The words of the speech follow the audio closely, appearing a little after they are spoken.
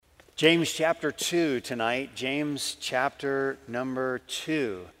James chapter 2 tonight, James chapter number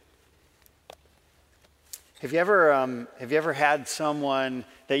 2. Have you ever had someone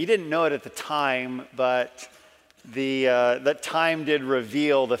that you didn't know it at the time, but that time did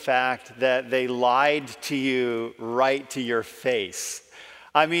reveal the fact that they lied to you right to your face?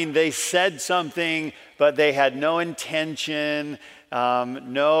 I mean, they said something, but they had no intention,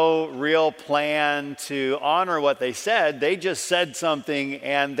 no real plan to honor what they said. They just said something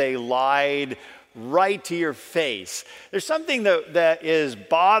and they lied right to your face. There's something that is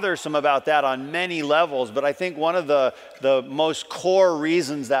bothersome about that on many levels, but I think one of the most core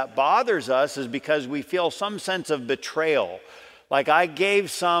reasons that bothers us is because we feel some sense of betrayal. Like I gave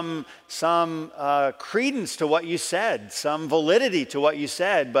some credence to what you said, some validity to what you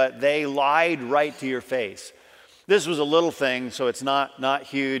said, but they lied right to your face. This was a little thing, so it's not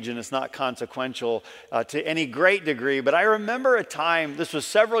huge and it's not consequential to any great degree. But I remember a time, this was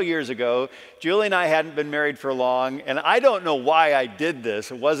several years ago, Julie and I hadn't been married for long, and I don't know why I did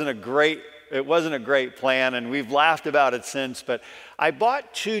this. It wasn't a great plan, and we've laughed about it since. But I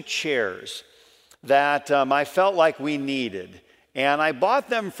bought 2 chairs that I felt like we needed. And I bought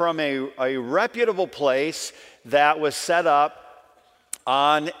them from a reputable place that was set up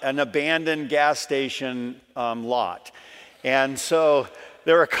on an abandoned gas station lot. And so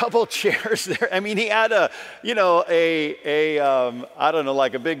there were a couple chairs there. I mean, he had I don't know,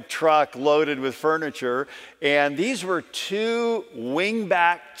 like a big truck loaded with furniture. And these were 2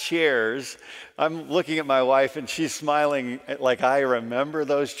 wingback chairs. I'm looking at my wife and she's smiling like I remember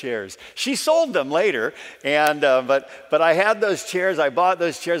those chairs. She sold them later, and but I had those chairs. I bought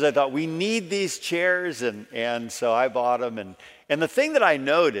those chairs. I thought we need these chairs, and so I bought them. And the thing that I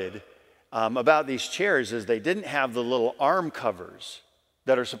noted about these chairs is they didn't have the little arm covers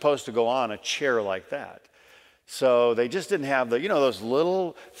that are supposed to go on a chair like that. So they just didn't have those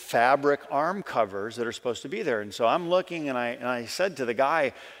little fabric arm covers that are supposed to be there. And so I'm looking, and I said to the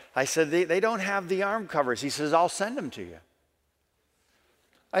guy, I said, they don't have the arm covers. He says, I'll send them to you.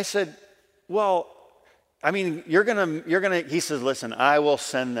 I said, well, I mean, you're gonna, he says, listen, I will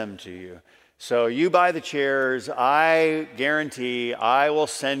send them to you. So you buy the chairs, I guarantee I will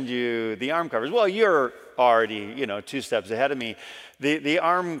send you the arm covers. Well, you're already, 2 steps ahead of me. The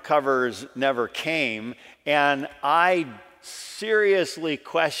arm covers never came, and I seriously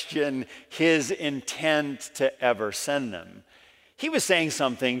question his intent to ever send them. He was saying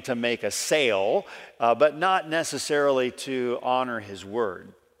something to make a sale, but not necessarily to honor his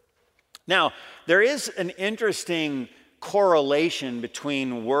word. Now, there is an interesting correlation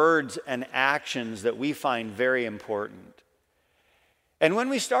between words and actions that we find very important. And when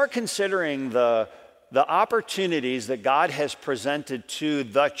we start considering the opportunities that God has presented to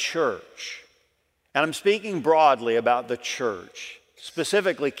the church, and I'm speaking broadly about the church,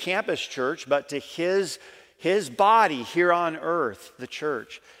 specifically Campus Church, but to his body here on earth, the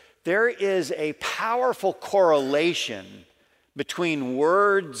church, there is a powerful correlation between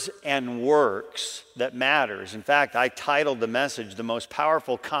words and works that matters. In fact, I titled the message, The Most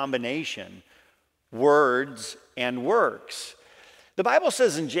Powerful Combination, Words and Works. The Bible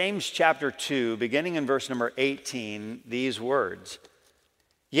says in James chapter 2, beginning in verse number 18, these words,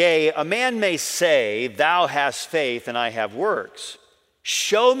 "Yea, a man may say, thou hast faith and I have works.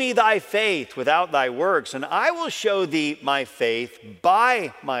 Show me thy faith without thy works, and I will show thee my faith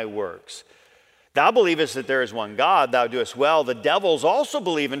by my works. Thou believest that there is one God, thou doest well. The devils also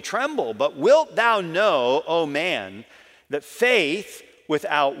believe and tremble. But wilt thou know, O man, that faith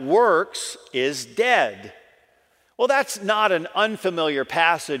without works is dead?" Well, that's not an unfamiliar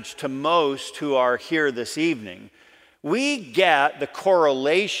passage to most who are here this evening. We get the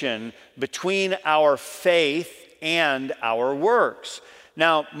correlation between our faith and our works.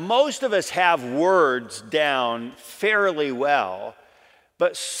 Now, most of us have words down fairly well,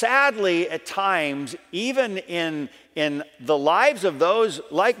 but sadly, at times, even in the lives of those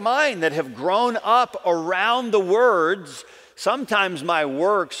like mine that have grown up around the words, sometimes my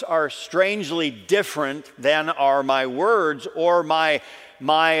works are strangely different than are my words or my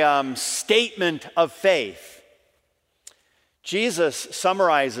statement of faith. Jesus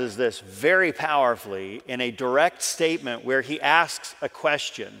summarizes this very powerfully in a direct statement where he asks a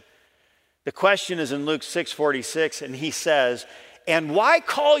question. The question is in Luke 6:46, and he says, "And why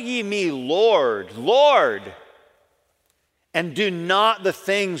call ye me Lord, Lord, and do not the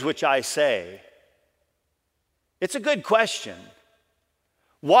things which I say?" It's a good question.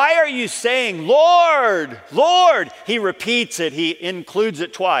 Why are you saying, "Lord, Lord"? He repeats it, he includes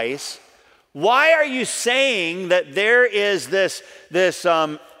it twice. Why are you saying that there is this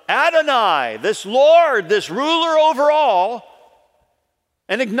Adonai, this Lord, this ruler over all,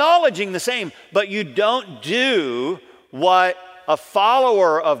 and acknowledging the same, but you don't do what a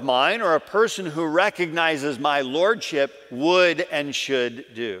follower of mine or a person who recognizes my lordship would and should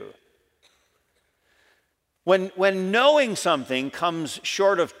do. When knowing something comes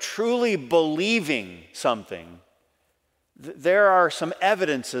short of truly believing something, there are some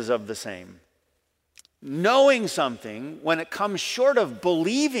evidences of the same. Knowing something, when it comes short of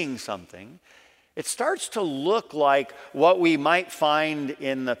believing something, it starts to look like what we might find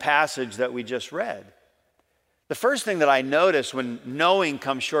in the passage that we just read. The first thing that I notice when knowing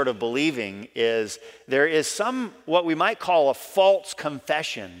comes short of believing is there is some, what we might call a false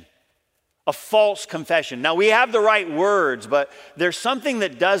confession. A false confession. Now, we have the right words, but there's something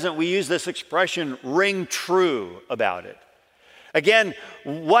that doesn't, we use this expression, ring true about it. Again,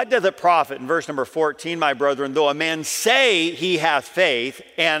 what doth it profit? In verse number 14, my brethren, though a man say he hath faith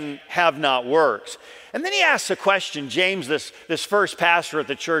and have not works. And then he asks a question, James, this first pastor at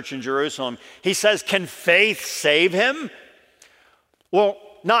the church in Jerusalem, he says, can faith save him? Well,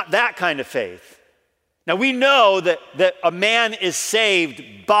 not that kind of faith. Now, we know that a man is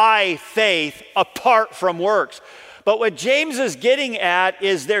saved by faith apart from works. But what James is getting at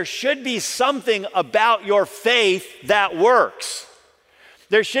is there should be something about your faith that works.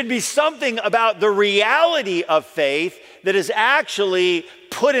 There should be something about the reality of faith that is actually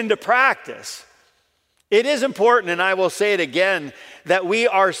put into practice. It is important, and I will say it again, that we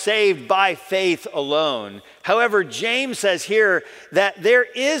are saved by faith alone. However, James says here that there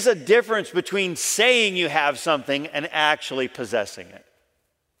is a difference between saying you have something and actually possessing it.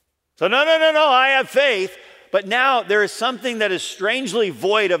 So no, I have faith, but now there is something that is strangely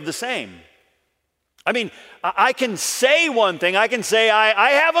void of the same. I mean, I can say one thing. I can say, I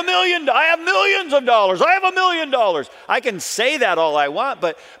have millions of dollars. I have $1 million. I can say that all I want,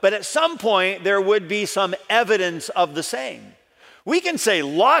 but at some point there would be some evidence of the same. We can say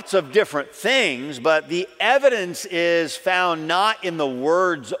lots of different things, but the evidence is found not in the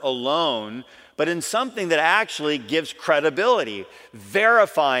words alone, but in something that actually gives credibility,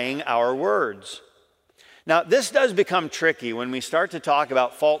 verifying our words. Now, this does become tricky when we start to talk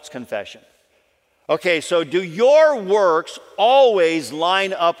about false confession. Okay, so do your works always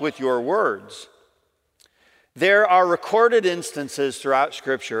line up with your words? There are recorded instances throughout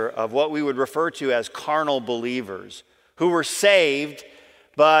Scripture of what we would refer to as carnal believers who were saved,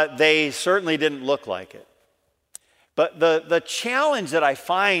 but they certainly didn't look like it. But the challenge that I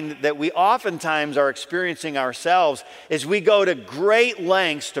find that we oftentimes are experiencing ourselves is we go to great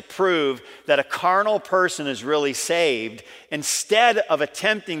lengths to prove that a carnal person is really saved instead of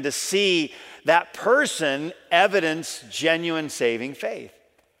attempting to see that person evidence genuine saving faith.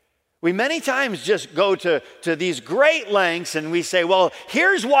 We many times just go to these great lengths and we say, well,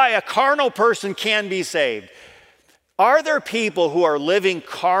 here's why a carnal person can be saved. Are there people who are living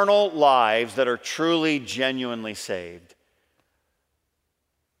carnal lives that are truly, genuinely saved?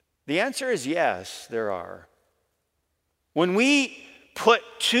 The answer is yes, there are. When we put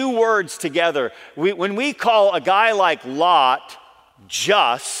two words together, when we call a guy like Lot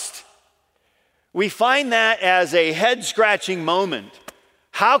just, we find that as a head-scratching moment.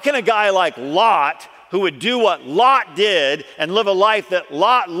 How can a guy like Lot, who would do what Lot did and live a life that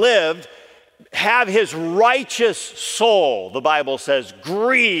Lot lived, have his righteous soul, the Bible says,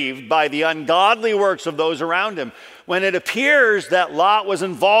 grieved by the ungodly works of those around him, when it appears that Lot was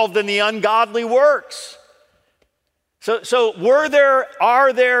involved in the ungodly works? So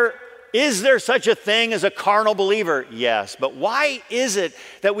is there such a thing as a carnal believer? Yes. But why is it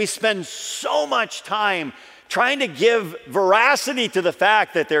that we spend so much time trying to give veracity to the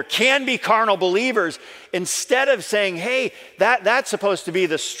fact that there can be carnal believers instead of saying, hey, that's supposed to be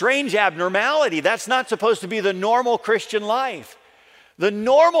the strange abnormality. That's not supposed to be the normal Christian life. The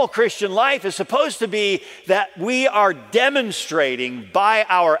normal Christian life is supposed to be that we are demonstrating by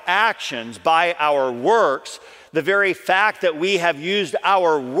our actions, by our works, the very fact that we have used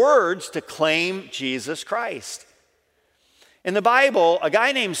our words to claim Jesus Christ. In the Bible, a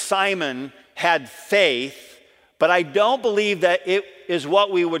guy named Simon had faith, but I don't believe that it is what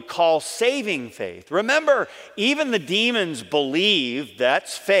we would call saving faith. Remember, even the demons believe,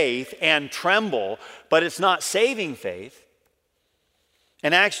 that's faith, and tremble, but it's not saving faith.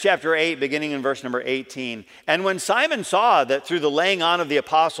 In Acts chapter 8, beginning in verse number 18, and when Simon saw that through the laying on of the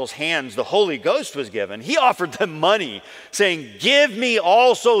apostles' hands the Holy Ghost was given, he offered them money, saying, give me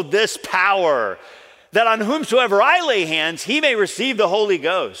also this power, that on whomsoever I lay hands, he may receive the Holy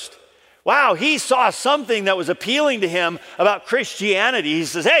Ghost. Wow, he saw something that was appealing to him about Christianity. He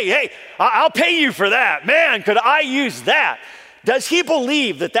says, hey, I'll pay you for that. Man, could I use that? Does he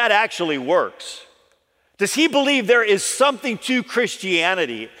believe that that actually works? Does he believe there is something to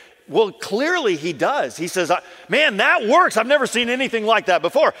Christianity? Well, clearly he does. He says, man, that works. I've never seen anything like that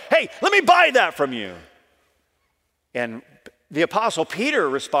before. Hey, let me buy that from you. And the Apostle Peter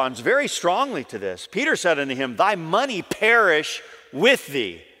responds very strongly to this. Peter said unto him, thy money perish with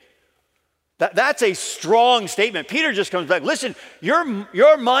thee. That's a strong statement. Peter just comes back, listen,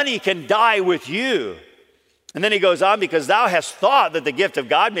 your money can die with you. And then he goes on, because thou hast thought that the gift of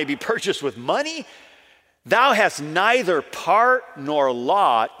God may be purchased with money. Thou hast neither part nor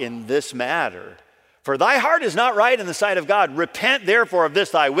lot in this matter. For thy heart is not right in the sight of God. Repent therefore of this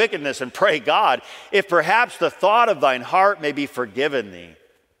thy wickedness, and pray God, if perhaps the thought of thine heart may be forgiven thee.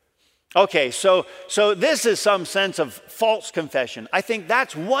 Okay, so this is some sense of false confession. I think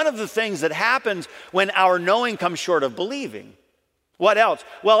that's one of the things that happens when our knowing comes short of believing. What else?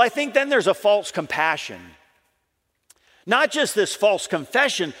 Well, I think then there's a false compassion. Not just this false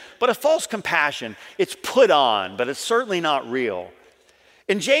confession, but a false compassion. It's put on, but it's certainly not real.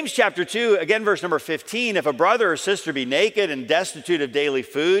 In James chapter 2, again, verse number 15, if a brother or sister be naked and destitute of daily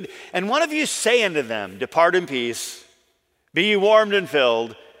food, and one of you say unto them, depart in peace, be ye warmed and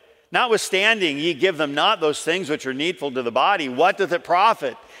filled, notwithstanding ye give them not those things which are needful to the body, what doth it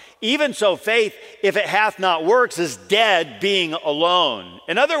profit? Even so faith, if it hath not works, is dead, being alone.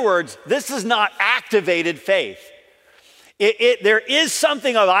 In other words, this is not activated faith. There is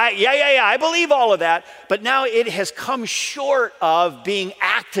something of, I believe all of that, but now it has come short of being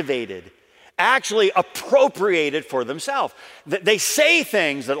activated, actually appropriated for themselves. They say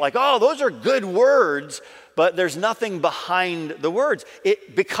things that like, oh, those are good words, but there's nothing behind the words.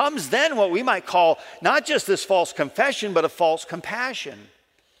 It becomes then what we might call not just this false confession, but a false compassion.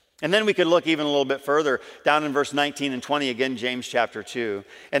 And then we could look even a little bit further down in verse 19 and 20, again, James chapter 2.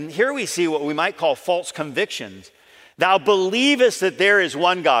 And here we see what we might call false convictions. Thou believest that there is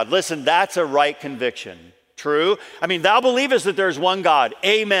one God. Listen, that's a right conviction. True? I mean, thou believest that there's one God.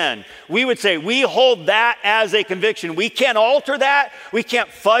 Amen. We would say we hold that as a conviction. We can't alter that. We can't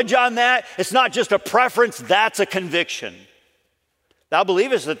fudge on that. It's not just a preference. That's a conviction. Thou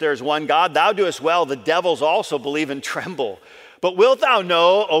believest that there's one God. Thou doest well. The devils also believe and tremble. But wilt thou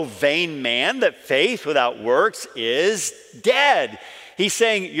know, O vain man, that faith without works is dead? He's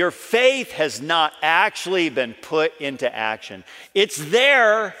saying your faith has not actually been put into action. It's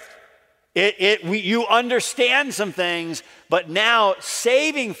there. You understand some things, but now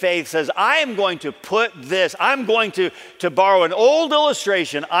saving faith says, I am going to put this, I'm going to borrow an old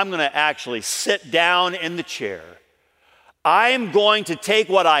illustration, I'm going to actually sit down in the chair. I'm going to take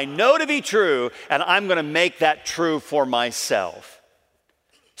what I know to be true, and I'm going to make that true for myself.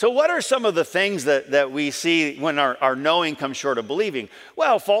 So what are some of the things that we see when our knowing comes short of believing?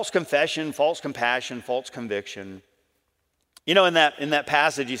 Well, false confession, false compassion, false conviction. You know, in that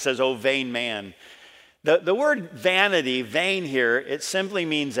passage, he says, oh, vain man. The word vanity, vain here, it simply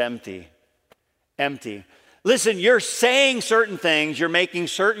means empty. Empty. Listen, you're saying certain things, you're making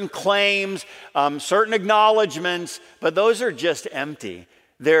certain claims, certain acknowledgments, but those are just empty.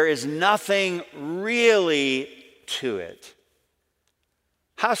 There is nothing really to it.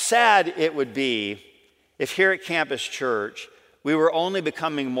 How sad it would be if here at Campus Church, we were only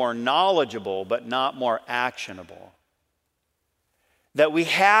becoming more knowledgeable, but not more actionable. That we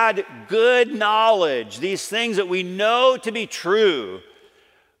had good knowledge, these things that we know to be true,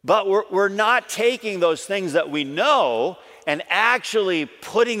 but we're not taking those things that we know and actually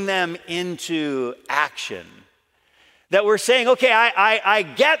putting them into action. That we're saying, okay, I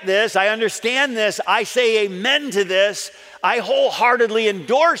get this, I understand this, I say amen to this, I wholeheartedly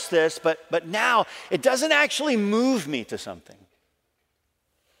endorse this, but now it doesn't actually move me to something.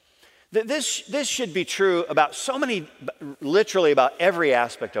 This should be true about so many, literally about every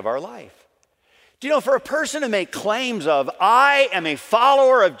aspect of our life. Do you know, for a person to make claims of, I am a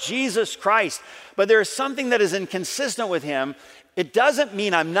follower of Jesus Christ, but there is something that is inconsistent with him, it doesn't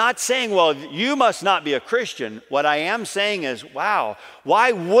mean I'm not saying, well, you must not be a Christian. What I am saying is, wow,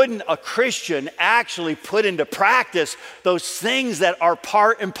 why wouldn't a Christian actually put into practice those things that are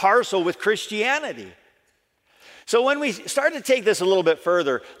part and parcel with Christianity? So when we start to take this a little bit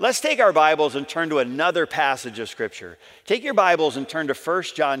further, let's take our Bibles and turn to another passage of Scripture. Take your Bibles and turn to 1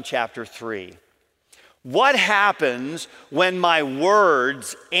 John chapter 3. What happens when my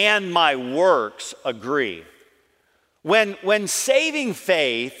words and my works agree? When saving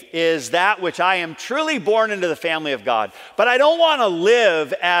faith is that which I am truly born into the family of God, but I don't want to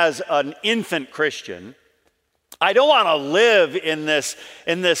live as an infant Christian. I don't want to live in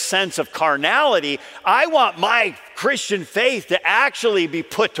this sense of carnality. I want my Christian faith to actually be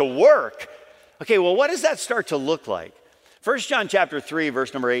put to work. Okay, well, what does that start to look like? 1 John chapter 3,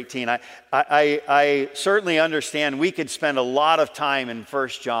 verse number 18, I certainly understand we could spend a lot of time in 1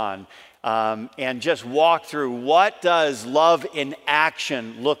 John and just walk through what does love in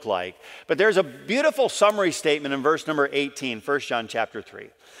action look like. But there's a beautiful summary statement in verse number 18, 1 John chapter 3.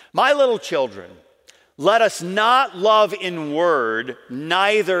 My little children, let us not love in word,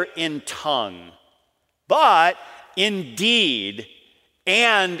 neither in tongue, but in deed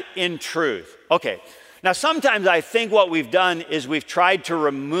and in truth. Okay. Now, sometimes I think what we've done is we've tried to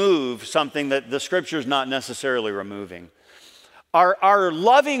remove something that the Scripture's not necessarily removing. Are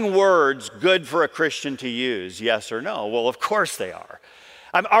loving words good for a Christian to use, yes or no? Well, of course they are.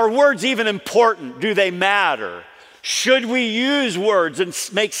 Are words even important? Do they matter? Should we use words and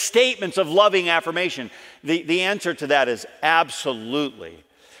make statements of loving affirmation? The answer to that is absolutely.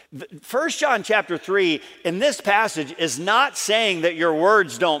 1 John chapter 3 in this passage is not saying that your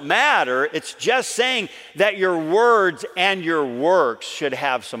words don't matter. It's just saying that your words and your works should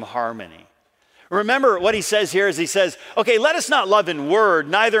have some harmony. Remember what he says here is he says, okay, let us not love in word,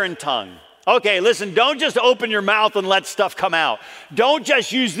 neither in tongue. Okay, listen, don't just open your mouth and let stuff come out. Don't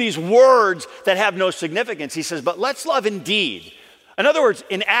just use these words that have no significance. He says, but let's love in deed. In other words,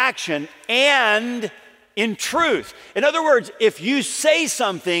 in action and in truth. In other words, if you say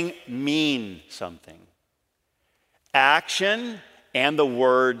something, mean something. Action and the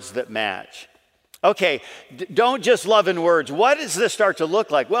words that match. Okay, don't just love in words. What does this start to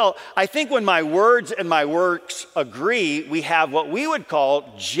look like? Well, I think when my words and my works agree, we have what we would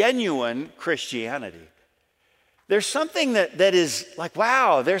call genuine Christianity. There's something that is like,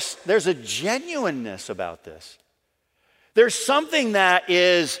 wow, there's a genuineness about this. There's something that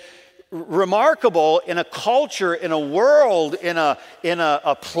is remarkable in a culture, in a world, in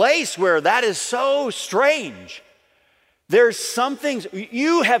a place where that is so strange. There's something,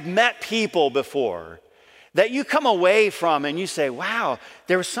 you have met people before that you come away from and you say, wow,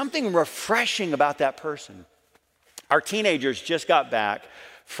 there was something refreshing about that person. Our teenagers just got back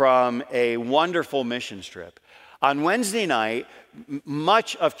from a wonderful mission trip. On Wednesday night,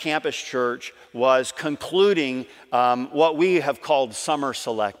 much of Campus Church was concluding what we have called summer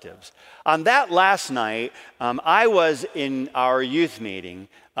selectives. On that last night, I was in our youth meeting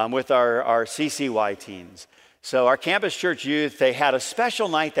with our CCY teens. So our Campus Church youth, they had a special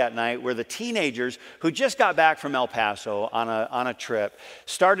night that night where the teenagers who just got back from El Paso on a trip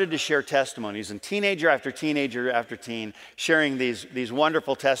started to share testimonies, and teenager after teenager after teen sharing these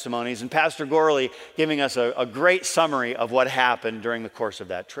wonderful testimonies, and Pastor Gorley giving us a great summary of what happened during the course of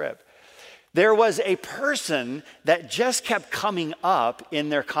that trip. There was a person that just kept coming up in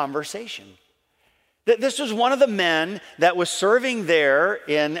their conversation. This was one of the men that was serving there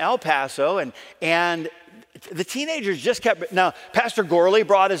in El Paso, and the teenagers just kept, now Pastor Gorley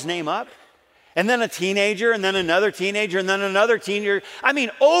brought his name up, and then a teenager, and then another teenager, and then another teenager. I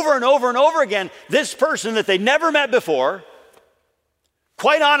mean, over and over and over again, this person that they never met before,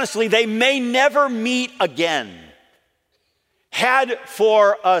 quite honestly, they may never meet again, had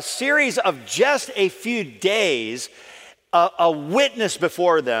for a series of just a few days a witness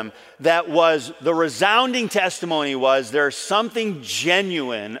before them that was, the resounding testimony was, there's something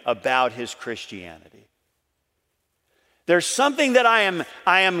genuine about his Christianity. There's something that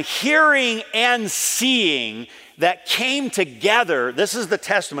I am hearing and seeing that came together. This is the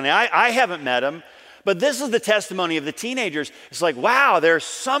testimony. I haven't met him, but this is the testimony of the teenagers. It's like, wow, there's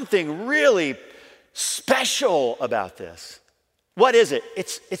something really special about this. What is it?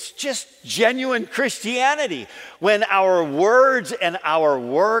 It's just genuine Christianity. When our words and our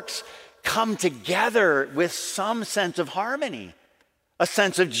works come together with some sense of harmony, a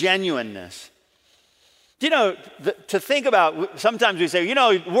sense of genuineness. You know, to think about, sometimes we say, you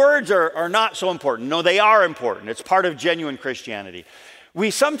know, words are not so important. No, they are important. It's part of genuine Christianity. We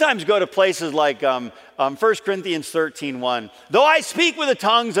sometimes go to places like 1 Corinthians 13:1. Though I speak with the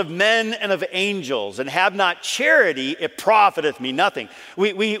tongues of men and of angels and have not charity, it profiteth me nothing.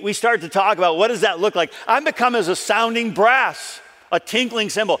 We start to talk about what does that look like. I'm become as a sounding brass, a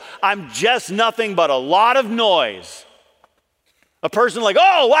tinkling cymbal. I'm just nothing but a lot of noise. A person like,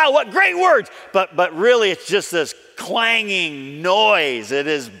 oh, wow, what great words. But really, it's just this clanging noise. It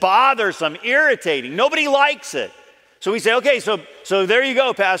is bothersome, irritating. Nobody likes it. So we say, okay, so there you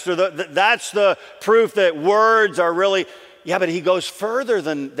go, Pastor. That's the proof that words are really, yeah, but he goes further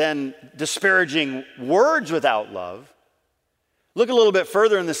than disparaging words without love. Look a little bit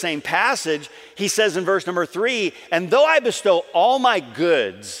further in the same passage. He says in verse number 3, and though I bestow all my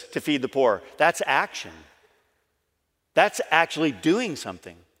goods to feed the poor, that's action. That's actually doing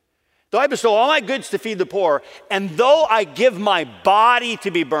something. Though I bestow all my goods to feed the poor, and though I give my body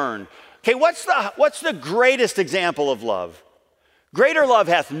to be burned, Okay, what's the greatest example of love? Greater love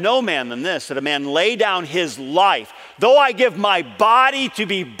hath no man than this, that a man lay down his life. Though I give my body to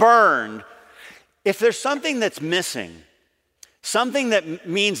be burned, if there's something that's missing, something that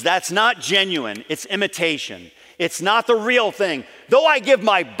means that's not genuine, it's imitation, it's not the real thing. Though I give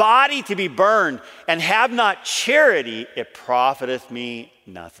my body to be burned and have not charity, it profiteth me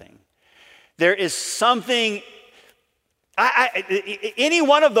nothing. There is something, any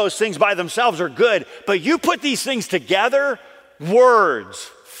one of those things by themselves are good, but you put these things together, words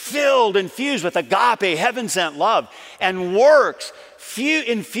filled, infused with agape, heaven-sent love, and works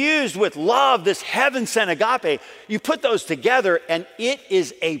infused with love, this heaven-sent agape, you put those together and it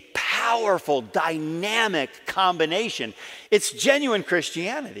is a powerful, dynamic combination. It's genuine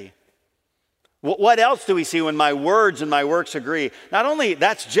Christianity. What else do we see when my words and my works agree? Not only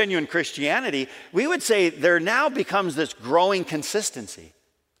that's genuine Christianity, we would say there now becomes this growing consistency.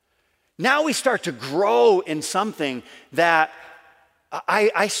 Now we start to grow in something that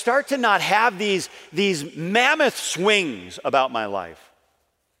I start to not have these mammoth swings about my life.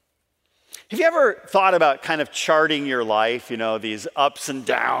 Have you ever thought about kind of charting your life, these ups and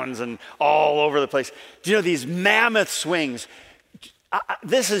downs and all over the place? These mammoth swings?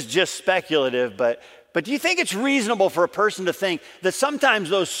 This is just speculative, but do you think it's reasonable for a person to think that sometimes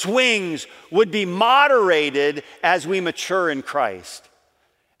those swings would be moderated as we mature in Christ?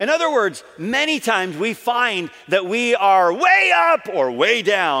 In other words, many times we find that we are way up or way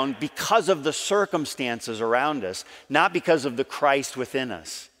down because of the circumstances around us, not because of the Christ within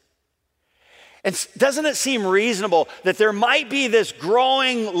us. And doesn't it seem reasonable that there might be this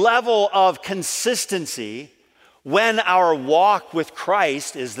growing level of consistency when our walk with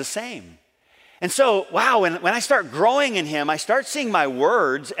Christ is the same? And so, wow, when I start growing in Him, I start seeing my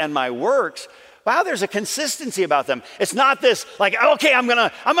words and my works. Wow, there's a consistency about them. It's not this like, okay, I'm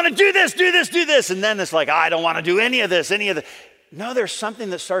gonna do this, and then it's like, I don't want to do any of this. No, there's something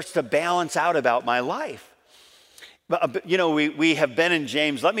that starts to balance out about my life. But we have been in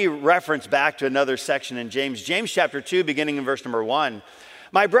James. Let me reference back to another section in James. James chapter 2, beginning in verse number 1.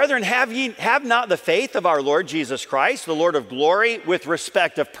 My brethren, have not the faith of our Lord Jesus Christ, the Lord of glory, with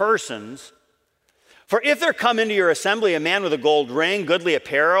respect of persons. For if there come into your assembly a man with a gold ring, goodly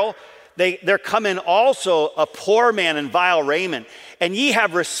apparel, there come in also a poor man in vile raiment, and ye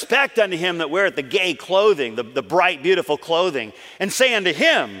have respect unto him that weareth the gay clothing, the bright, beautiful clothing, and say unto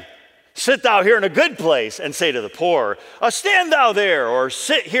him, sit thou here in a good place, and say to the poor, stand thou there, or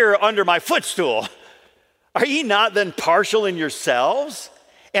sit here under my footstool. Are ye not then partial in yourselves,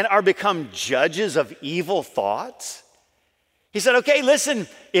 and are become judges of evil thoughts? He said, okay, listen,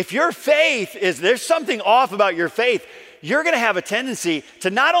 if your faith there's something off about your faith, you're going to have a tendency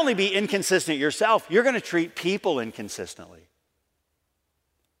to not only be inconsistent yourself, you're going to treat people inconsistently.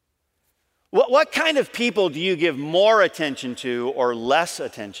 What kind of people do you give more attention to or less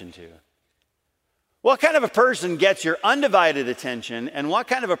attention to? What kind of a person gets your undivided attention, and what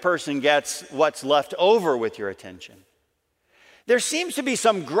kind of a person gets what's left over with your attention? There seems to be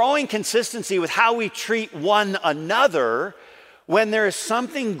some growing consistency with how we treat one another when there is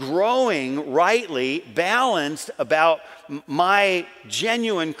something growing rightly balanced about my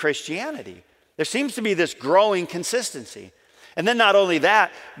genuine Christianity. There seems to be this growing consistency. And then not only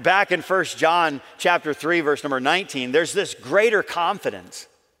that, back in 1 John chapter 3, verse number 19, there's this greater confidence.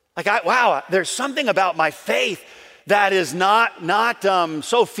 Like, wow, there's something about my faith that is not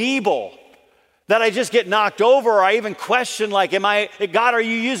so feeble that I just get knocked over, or I even question, like, God, are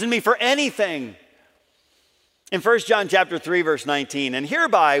you using me for anything? In 1 John chapter 3, verse 19, and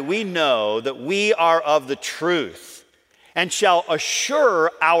hereby we know that we are of the truth and shall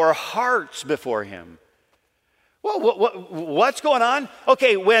assure our hearts before him. Well, what's going on?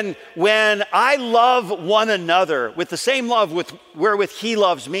 Okay, when I love one another with the same love wherewith he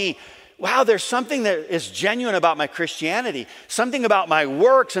loves me, wow, there's something that is genuine about my Christianity, something about my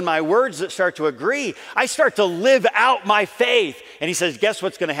works and my words that start to agree. I start to live out my faith. And he says, guess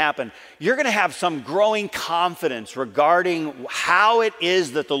what's going to happen? You're going to have some growing confidence regarding how it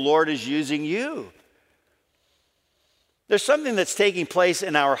is that the Lord is using you. There's something that's taking place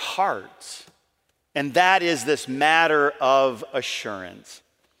in our hearts, and that is this matter of assurance.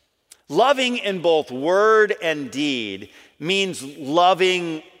 Loving in both word and deed means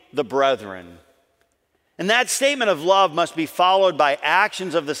loving the brethren. And that statement of love must be followed by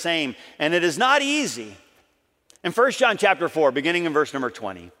actions of the same, and it is not easy. In 1 John chapter 4, beginning in verse number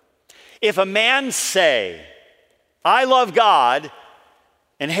 20, if a man say, I love God,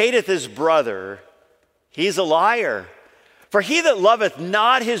 and hateth his brother, he's a liar. For he that loveth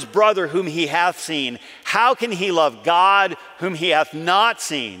not his brother whom he hath seen, how can he love God whom he hath not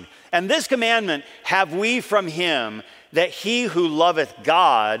seen? And this commandment have we from him, that he who loveth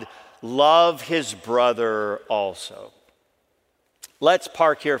God love his brother also. Let's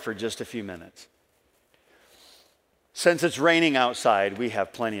park here for just a few minutes. Since it's raining outside, we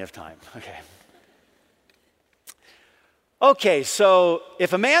have plenty of time. Okay, so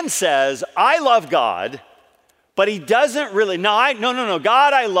if a man says, I love God, but he doesn't really, no,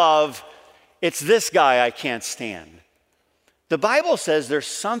 God I love, it's this guy I can't stand. The Bible says there's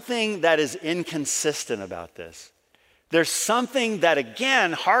something that is inconsistent about this. There's something that,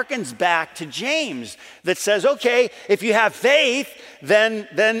 again, harkens back to James that says, okay, if you have faith, then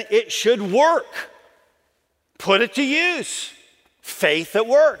it should work. Put it to use. Faith that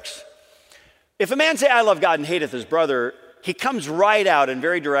works. If a man say, I love God and hateth his brother, he comes right out and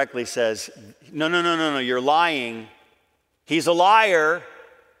very directly says, no, you're lying. He's a liar.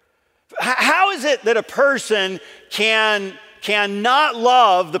 How is it that a person cannot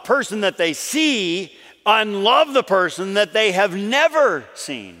love the person that they see and love the person that they have never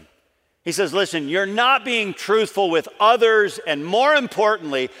seen? He says, listen, you're not being truthful with others, and more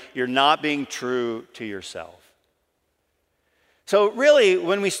importantly, you're not being true to yourself. So really,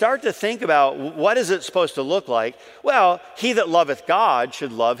 when we start to think about what is it supposed to look like, well, he that loveth God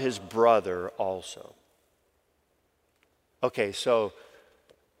should love his brother also. Okay, so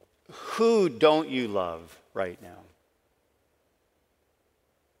who don't you love right now?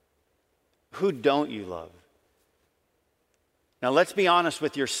 Who don't you love? Now let's be honest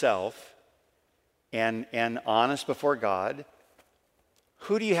with yourself and honest before God.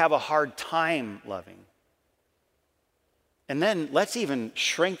 Who do you have a hard time loving? And then let's even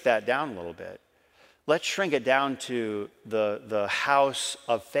shrink that down a little bit. Let's shrink it down to the house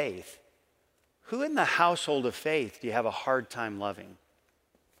of faith. Who in the household of faith do you have a hard time loving?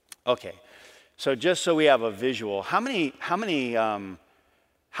 Okay, so just so we have a visual, how many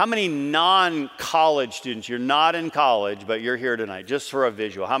non-college students, you're not in college, but you're here tonight, just for a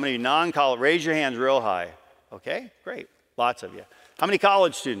visual. How many non-college, raise your hands real high. Okay, great, lots of you. How many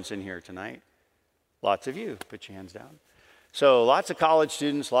college students in here tonight? Lots of you, put your hands down. So lots of college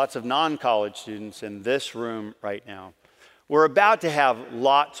students, lots of non-college students in this room right now. We're about to have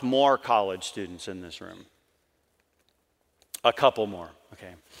lots more college students in this room. A couple more,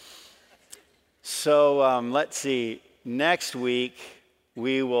 okay. So let's see, next week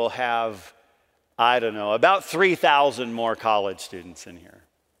we will have, about 3,000 more college students in here.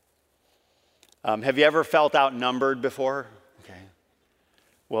 Have you ever felt outnumbered before? Okay.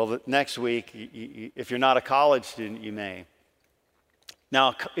 Well, next week, if you're not a college student, you may.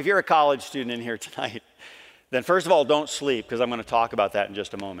 Now, if you're a college student in here tonight, then first of all, don't sleep, because I'm going to talk about that in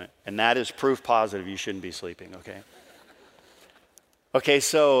just a moment. And that is proof positive you shouldn't be sleeping, okay? Okay,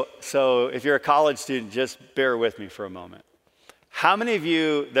 so if you're a college student, just bear with me for a moment. How many of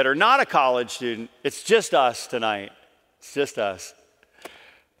you that are not a college student, it's just us tonight, it's just us,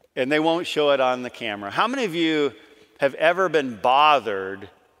 and they won't show it on the camera. How many of you have ever been bothered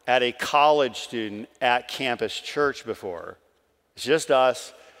at a college student at Campus Church before? It's just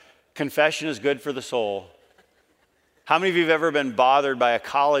us. Confession is good for the soul. How many of you have ever been bothered by a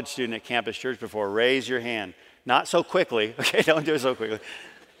college student at Campus Church before? Raise your hand. Not so quickly. Okay, don't do it so quickly.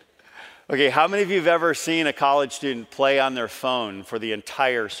 Okay, how many of you have ever seen a college student play on their phone for the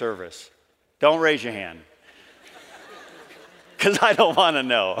entire service? Don't raise your hand. Because I don't want to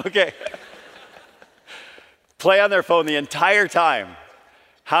know, okay? Play on their phone the entire time.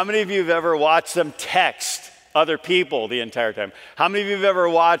 How many of you have ever watched them text other people the entire time? How many of you have ever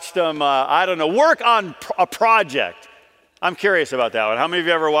watched them, work on a project? I'm curious about that one. How many of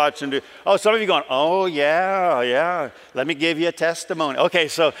you ever watched them do? Oh, some of you going, oh, yeah. Let me give you a testimony. Okay,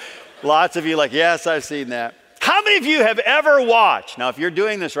 so lots of you like, yes, I've seen that. How many of you have ever watched? Now, if you're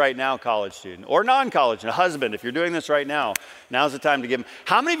doing this right now, college student, or non-college student, husband, if you're doing this right now, now's the time to give them.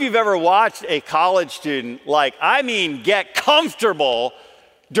 How many of you have ever watched a college student, get comfortable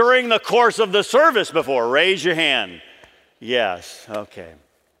during the course of the service before? Raise your hand. Yes, okay.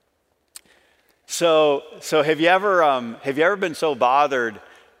 So have you ever been so bothered?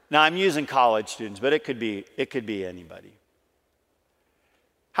 Now I'm using college students, but it could be anybody.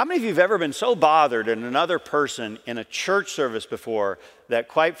 How many of you have ever been so bothered at another person in a church service before that,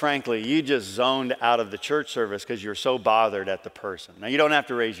 quite frankly, you just zoned out of the church service because you're so bothered at the person? Now you don't have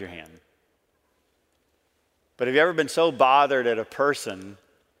to raise your hand. But have you ever been so bothered at a person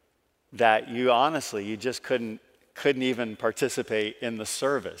that you just couldn't even participate in the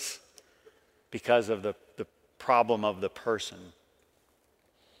service because of the problem of the person?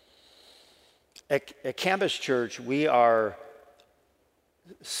 At Campus Church, we are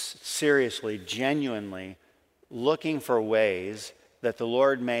seriously, genuinely looking for ways that the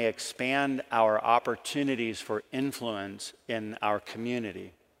Lord may expand our opportunities for influence in our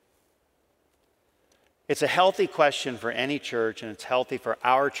community. It's a healthy question for any church, and it's healthy for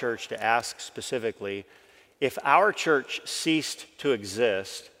our church to ask specifically, if our church ceased to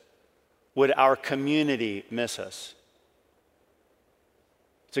exist, would our community miss us?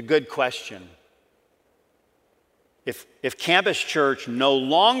 It's a good question. If Campus Church no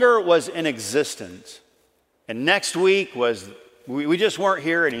longer was in existence, and next week we just weren't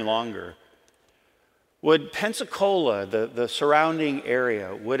here any longer, would Pensacola, the surrounding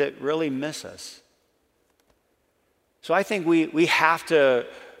area, would it really miss us? So I think we have to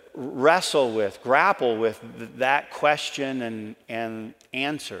grapple with that question and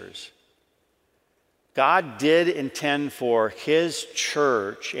answers. God did intend for his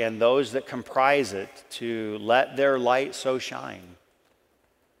church and those that comprise it to let their light so shine,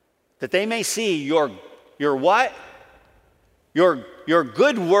 that they may see your what? Your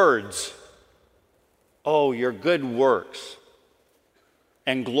good words. Oh, your good works.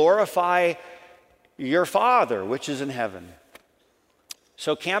 And glorify your Father, which is in heaven.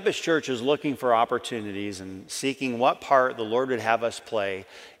 So Campus Church is looking for opportunities and seeking what part the Lord would have us play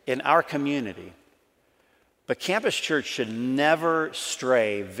in our community. But Campus Church should never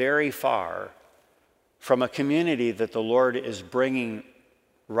stray very far from a community that the Lord is bringing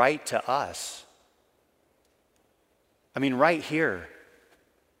right to us. I mean, right here.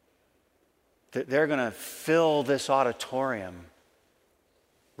 They're going to fill this auditorium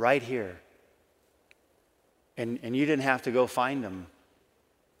right here. And you didn't have to go find them.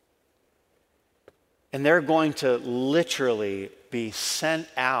 And they're going to literally be sent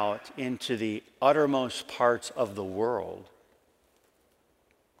out into the uttermost parts of the world.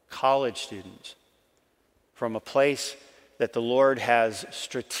 College students from a place that the Lord has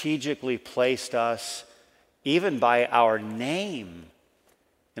strategically placed us, even by our name,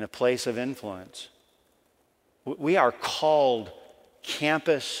 in a place of influence. We are called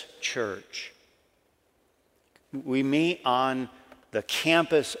Campus Church. We meet on the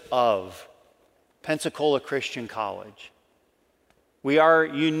campus of Pensacola Christian College. We are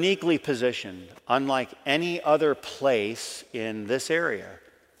uniquely positioned, unlike any other place in this area,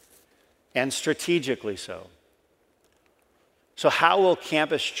 and strategically so. So how will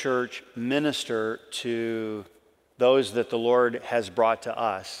Campus Church minister to those that the Lord has brought to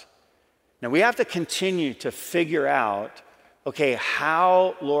us? Now we have to continue to figure out, okay,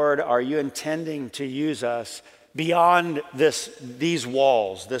 how, Lord, are you intending to use us beyond these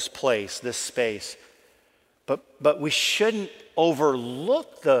walls, this place, this space? But we shouldn't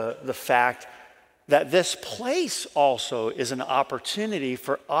overlook the fact that this place also is an opportunity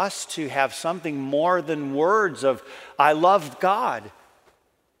for us to have something more than words of, I love God.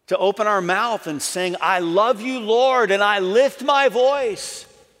 To open our mouth and sing, I love you, Lord, and I lift my voice.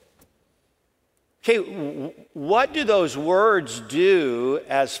 Okay, what do those words do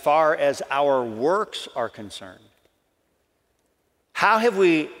as far as our works are concerned? How have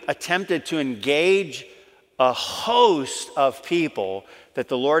we attempted to engage a host of people that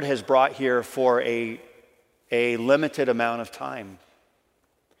the Lord has brought here for a limited amount of time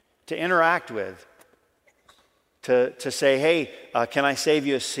to interact with? To say, hey, can I save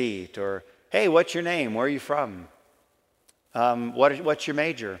you a seat? Or, hey, what's your name? Where are you from? What's your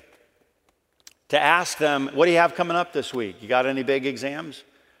major? To ask them, what do you have coming up this week? You got any big exams?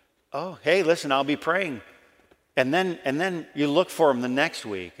 Oh, hey, listen, I'll be praying. And then you look for them the next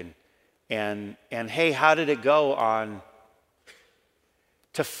week. And hey, how did it go on?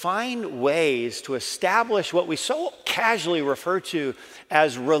 To find ways to establish what we so casually refer to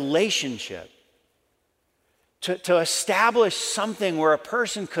as relationship. To establish something where a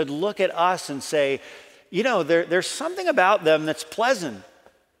person could look at us and say, you know, there's something about them that's pleasant,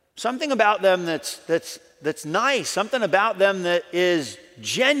 something about them that's nice, something about them that is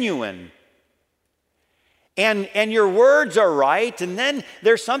genuine. And your words are right, and then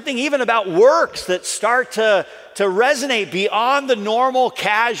there's something even about works that start to resonate beyond the normal,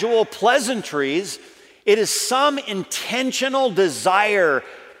 casual pleasantries. It is some intentional desire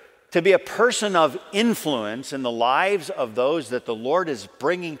to be a person of influence in the lives of those that the Lord is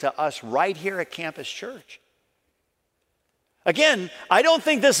bringing to us right here at Campus Church. Again, I don't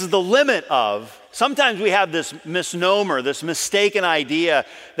think this is the limit of, sometimes we have this misnomer, this mistaken idea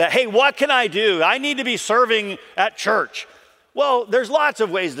that, hey, what can I do? I need to be serving at church. Well, there's lots of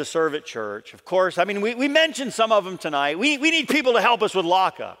ways to serve at church, of course. I mean, we mentioned some of them tonight. We need people to help us with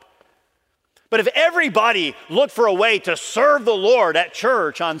lockup. But if everybody looked for a way to serve the Lord at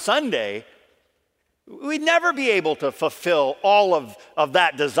church on Sunday, we'd never be able to fulfill all of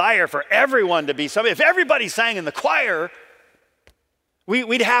that desire for everyone to be somebody. If everybody sang in the choir,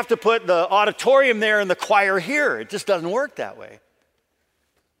 We'd have to put the auditorium there and the choir here. It just doesn't work that way.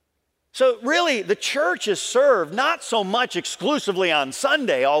 So really, the church is served not so much exclusively on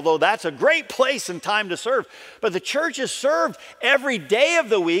Sunday, although that's a great place and time to serve, but the church is served every day of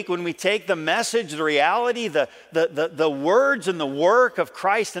the week when we take the message, the reality, the words and the work of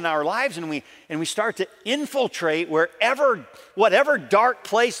Christ in our lives, and we start to infiltrate whatever dark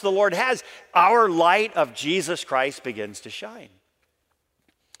place the Lord has, our light of Jesus Christ begins to shine.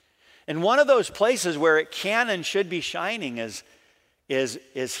 And one of those places where it can and should be shining is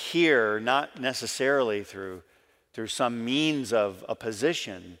here, not necessarily through some means of a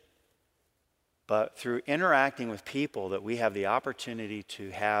position, but through interacting with people that we have the opportunity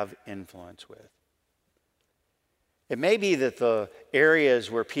to have influence with. It may be that the areas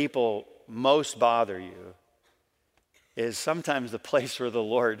where people most bother you is sometimes the place where the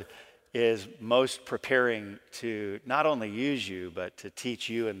Lord is most preparing to not only use you, but to teach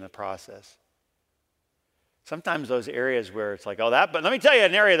you in the process. Sometimes those areas where it's like, but let me tell you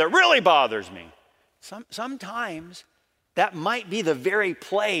an area that really bothers me. Sometimes that might be the very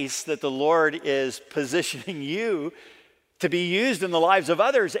place that the Lord is positioning you to be used in the lives of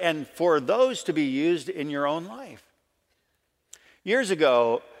others and for those to be used in your own life. Years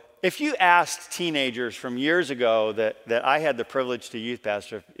ago, if you asked teenagers from years ago that I had the privilege to youth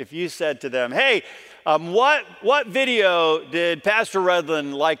pastor, if you said to them, hey, what video did Pastor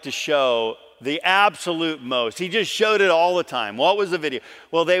Redland like to show the absolute most? He just showed it all the time. What was the video?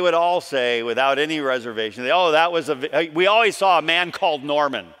 Well, they would all say, without any reservation, that was we always saw A Man Called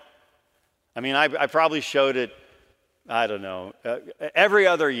Norman. I mean, I probably showed it, I don't know, every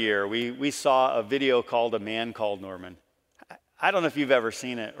other year we saw a video called A Man Called Norman. I don't know if you've ever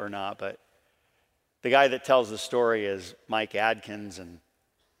seen it or not, but the guy that tells the story is Mike Adkins, and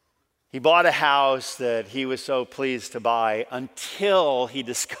he bought a house that he was so pleased to buy until he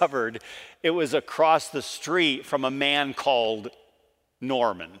discovered it was across the street from a man called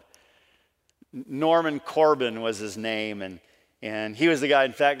Norman. Norman Corbin was his name, and he was the guy.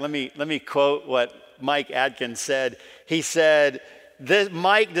 In fact, let me quote what Mike Adkins said. He said,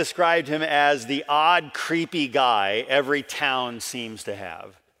 Mike described him as the odd, creepy guy every town seems to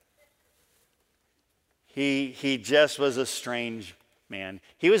have. He just was a strange man.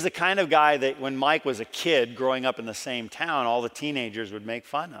 He was the kind of guy that when Mike was a kid growing up in the same town, all the teenagers would make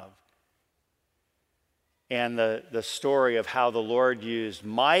fun of. And the story of how the Lord used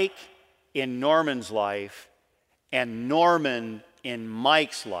Mike in Norman's life and Norman in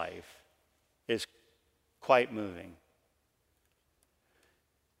Mike's life is quite moving.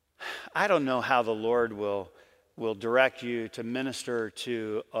 I don't know how the Lord will direct you to minister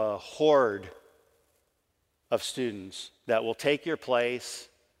to a horde of students that will take your place.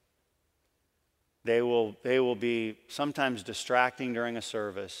 They will be sometimes distracting during a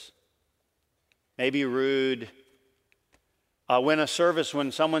service, maybe rude. When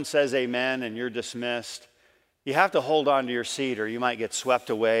someone says amen and you're dismissed, you have to hold on to your seat or you might get swept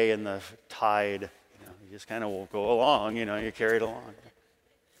away in the tide. You just kind of will go along, you're carried along.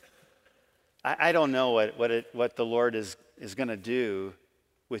 I don't know what the Lord is going to do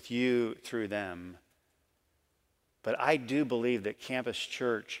with you through them. But I do believe that Campus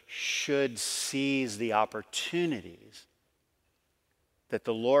Church should seize the opportunities that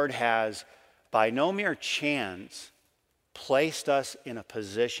the Lord has, by no mere chance, placed us in a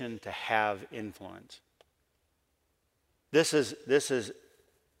position to have influence. This is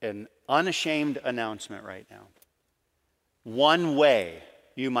an unashamed announcement right now. One way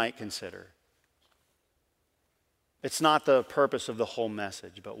you might consider. It's not the purpose of the whole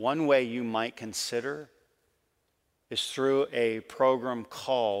message, but one way you might consider is through a program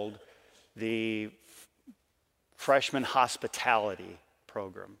called the Freshman Hospitality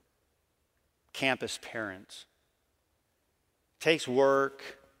Program, Campus Parents. It takes work.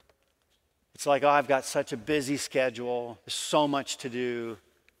 It's like, I've got such a busy schedule. There's so much to do.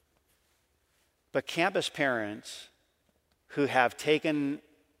 But campus parents who have taken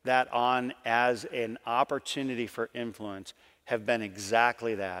that on as an opportunity for influence have been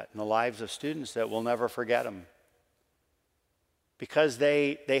exactly that in the lives of students that will never forget them. Because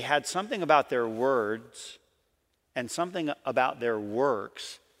they had something about their words and something about their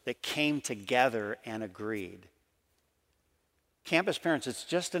works that came together and agreed. Campus parents, it's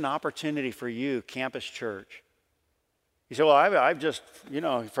just an opportunity for you, Campus Church. You say, well, I've just,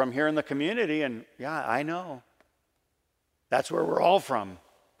 from here in the community, and yeah, I know. That's where we're all from,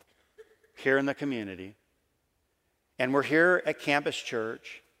 here in the community. And we're here at Campus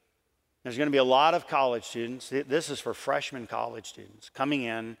Church. There's going to be a lot of college students. This is for freshman college students coming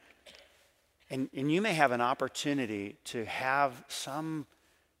in. And you may have an opportunity to have some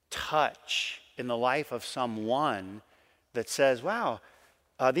touch in the life of someone that says, wow,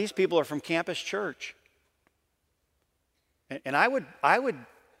 these people are from Campus Church. And I would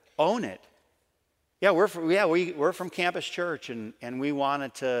own it. Yeah, we're from Campus Church, and we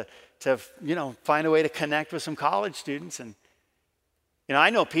wanted to find a way to connect with some college students. And I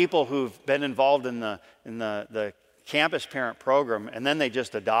know people who've been involved in the campus parent program, and then they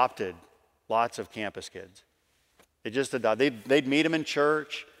just adopted lots of campus kids. They'd meet them in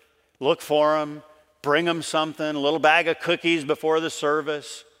church, look for them, bring them something, a little bag of cookies before the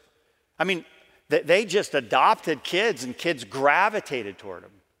service. I mean, they just adopted kids, and kids gravitated toward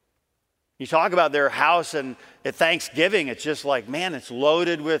them. You talk about their house and at Thanksgiving, it's just like, man, it's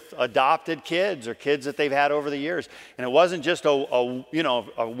loaded with adopted kids or kids that they've had over the years. And it wasn't just a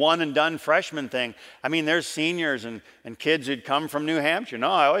one and done freshman thing. I mean, there's seniors and kids who'd come from New Hampshire.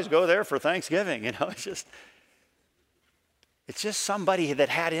 No, I always go there for Thanksgiving. It's just somebody that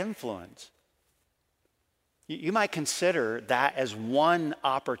had influence. You might consider that as one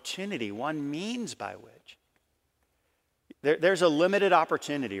opportunity, one means by which. There's a limited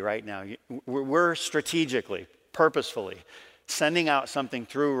opportunity right now. We're strategically, purposefully sending out something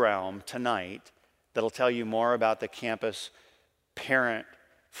through Realm tonight that'll tell you more about the campus parent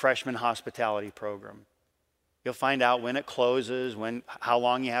freshman hospitality program. You'll find out when it closes, how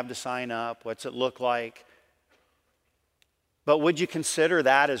long you have to sign up, what's it look like. But would you consider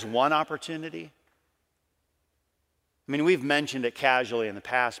that as one opportunity? I mean, we've mentioned it casually in the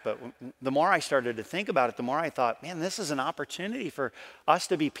past, but the more I started to think about it, the more I thought, man, this is an opportunity for us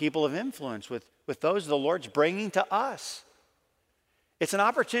to be people of influence with those the Lord's bringing to us. It's an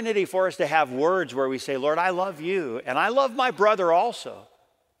opportunity for us to have words where we say, Lord, I love you, and I love my brother also.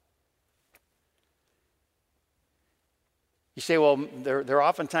 You say, well, they're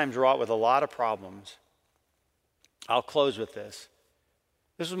oftentimes wrought with a lot of problems. I'll close with this.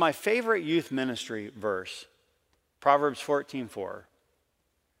 This was my favorite youth ministry verse. Proverbs 14:4.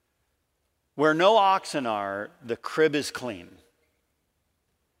 Where no oxen are, the crib is clean,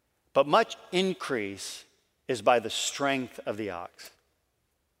 but much increase is by the strength of the ox.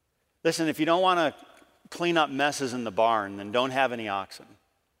 Listen, if you don't want to clean up messes in the barn, then don't have any oxen.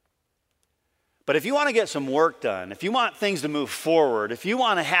 But if you want to get some work done, if you want things to move forward, if you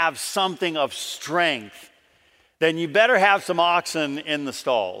want to have something of strength, then you better have some oxen in the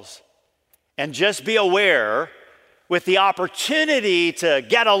stalls. And just be aware, with the opportunity to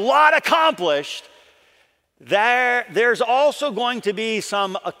get a lot accomplished, there's also going to be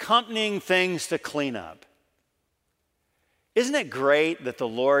some accompanying things to clean up. Isn't it great that the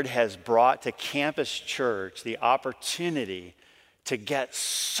Lord has brought to Campus Church the opportunity to get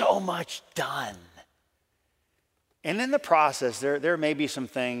so much done? And in the process, there may be some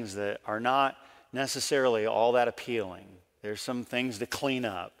things that are not necessarily all that appealing. There's some things to clean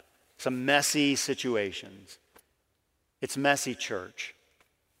up, some messy situations. It's messy church.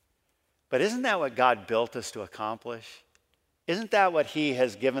 But isn't that what God built us to accomplish? Isn't that what He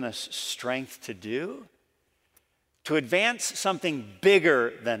has given us strength to do? To advance something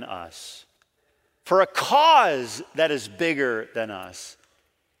bigger than us, for a cause that is bigger than us,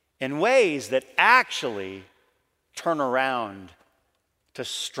 in ways that actually turn around to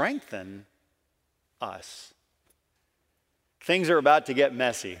strengthen us. Things are about to get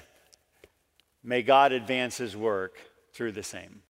messy. May God advance His work through the same.